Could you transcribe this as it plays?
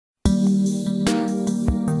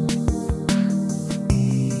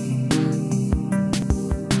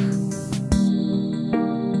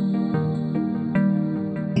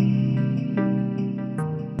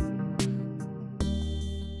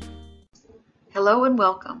Hello and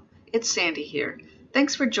welcome. It's Sandy here.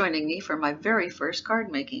 Thanks for joining me for my very first card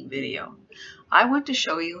making video. I want to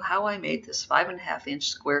show you how I made this 5.5-inch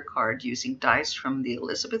square card using dies from the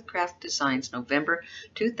Elizabeth Craft Designs November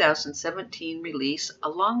 2017 release,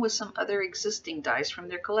 along with some other existing dies from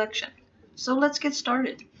their collection. So let's get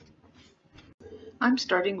started. I'm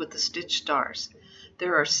starting with the stitch stars.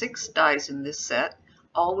 There are 6 dies in this set,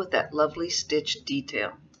 all with that lovely stitch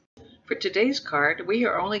detail. For today's card, we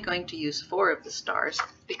are only going to use 4 of the stars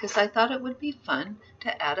because I thought it would be fun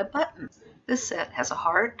to add a button. This set has a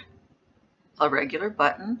heart, a regular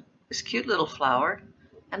button, this cute little flower,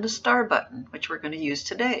 and a star button, which we're going to use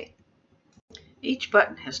today. Each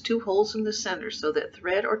button has 2 holes in the center so that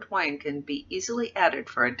thread or twine can be easily added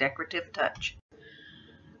for a decorative touch.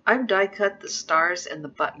 I've die cut the stars and the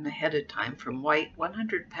button ahead of time from white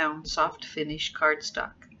 100-pound soft finish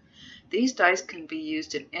cardstock. These dies can be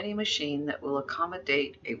used in any machine that will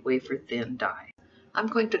accommodate a wafer-thin die. I'm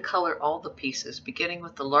going to color all the pieces, beginning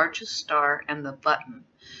with the largest star and the button,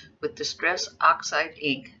 with Distress Oxide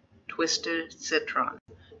ink, Twisted Citron.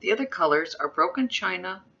 The other colors are Broken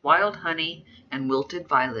China, Wild Honey, and Wilted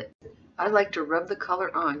Violet. I like to rub the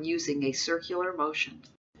color on using a circular motion.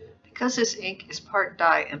 Because this ink is part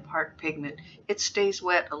dye and part pigment, it stays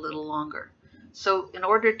wet a little longer. So in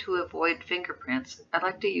order to avoid fingerprints, I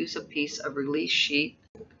like to use a piece of release sheet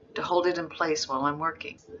to hold it in place while I'm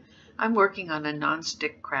working. I'm working on a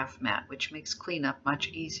non-stick craft mat, which makes cleanup much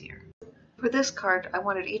easier. For this card, I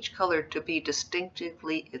wanted each color to be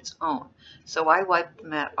distinctively its own, so I wiped the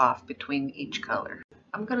mat off between each color.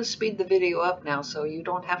 I'm going to speed the video up now so you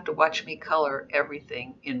don't have to watch me color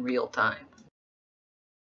everything in real time.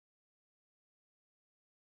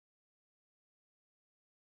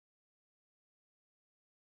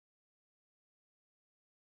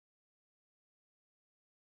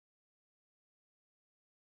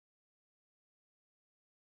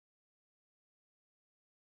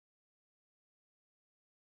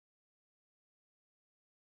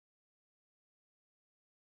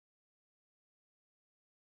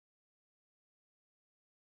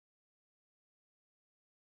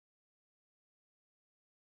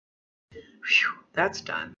 Phew, that's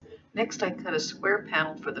done. Next, I cut a square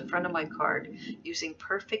panel for the front of my card using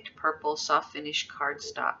Perfect Purple Soft Finish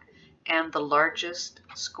cardstock and the largest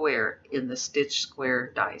square in the Stitch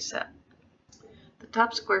Square die set. The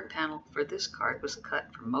top square panel for this card was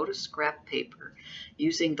cut from Moda scrap paper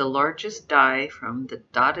using the largest die from the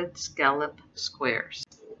Dotted Scallop Squares.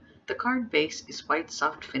 The card base is white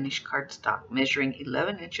soft finish cardstock measuring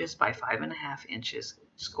 11 inches by 5.5 inches,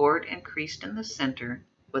 scored and creased in the center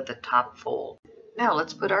with the top fold. Now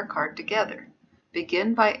let's put our card together.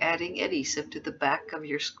 Begin by adding adhesive to the back of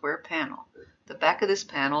your square panel. The back of this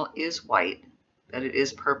panel is white, but it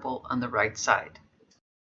is purple on the right side.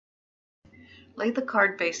 Lay the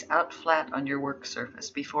card base out flat on your work surface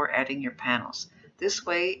before adding your panels. This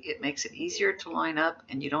way it makes it easier to line up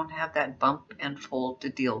and you don't have that bump and fold to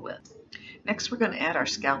deal with. Next we're going to add our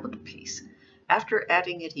scalloped piece. After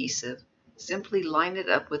adding adhesive, simply line it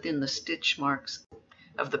up within the stitch marks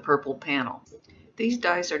of the purple panel. These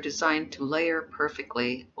dies are designed to layer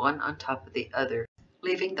perfectly one on top of the other,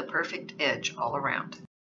 leaving the perfect edge all around.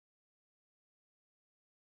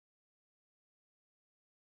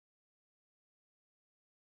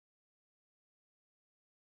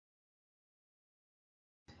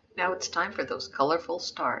 Now it's time for those colorful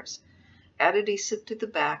stars. Add adhesive to the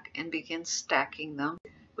back and begin stacking them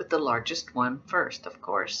with the largest one first, of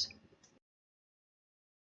course.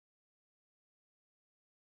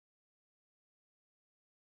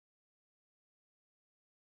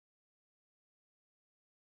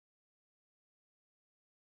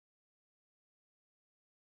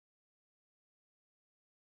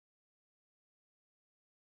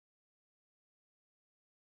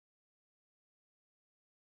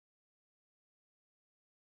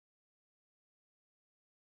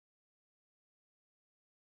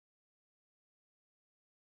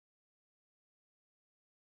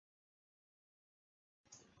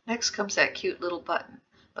 Next comes that cute little button.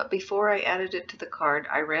 But before I added it to the card,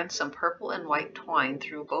 I ran some purple and white twine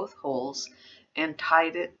through both holes and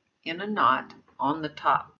tied it in a knot on the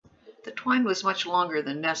top. The twine was much longer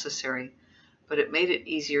than necessary, but it made it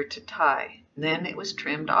easier to tie. Then it was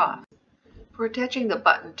trimmed off. For attaching the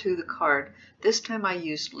button to the card, this time I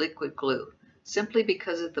used liquid glue, simply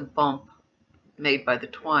because of the bump made by the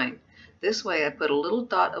twine. This way I put a little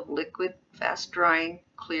dot of liquid, fast-drying,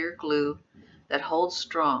 clear glue that holds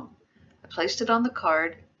strong. I placed it on the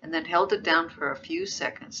card and then held it down for a few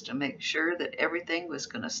seconds to make sure that everything was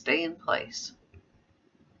going to stay in place.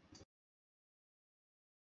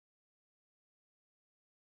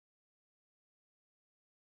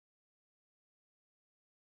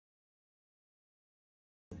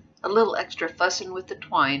 A little extra fussing with the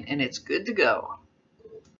twine and it's good to go.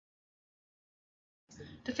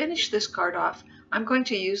 To finish this card off, I'm going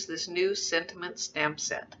to use this new Sentiment stamp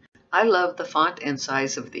set. I love the font and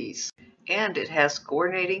size of these, and it has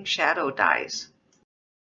coordinating shadow dies.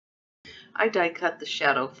 I die cut the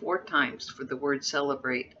shadow 4 times for the word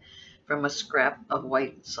Celebrate from a scrap of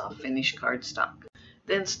white soft finish cardstock.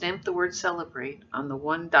 Then stamp the word Celebrate on the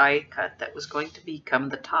one die cut that was going to become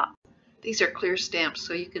the top. These are clear stamps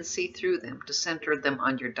so you can see through them to center them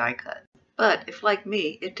on your die cut. But if, like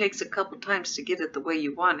me, it takes a couple times to get it the way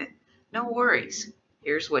you want it, no worries.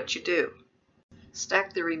 Here's what you do.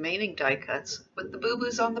 Stack the remaining die cuts with the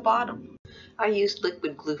boo-boos on the bottom. I used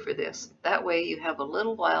liquid glue for this. That way you have a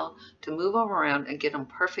little while to move them around and get them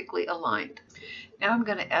perfectly aligned. Now I'm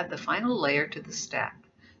going to add the final layer to the stack.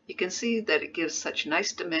 You can see that it gives such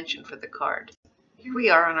nice dimension for the card. Here we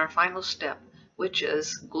are on our final step, which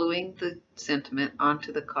is gluing the sentiment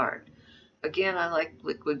onto the card. Again, I like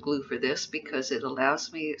liquid glue for this because it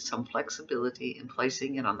allows me some flexibility in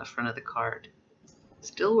placing it on the front of the card.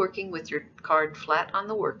 Still working with your card flat on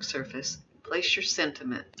the work surface, place your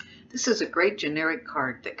sentiment. This is a great generic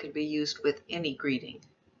card that could be used with any greeting.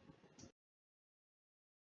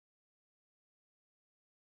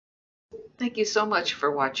 Thank you so much for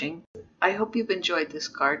watching. I hope you've enjoyed this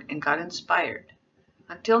card and got inspired.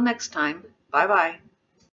 Until next time, bye-bye.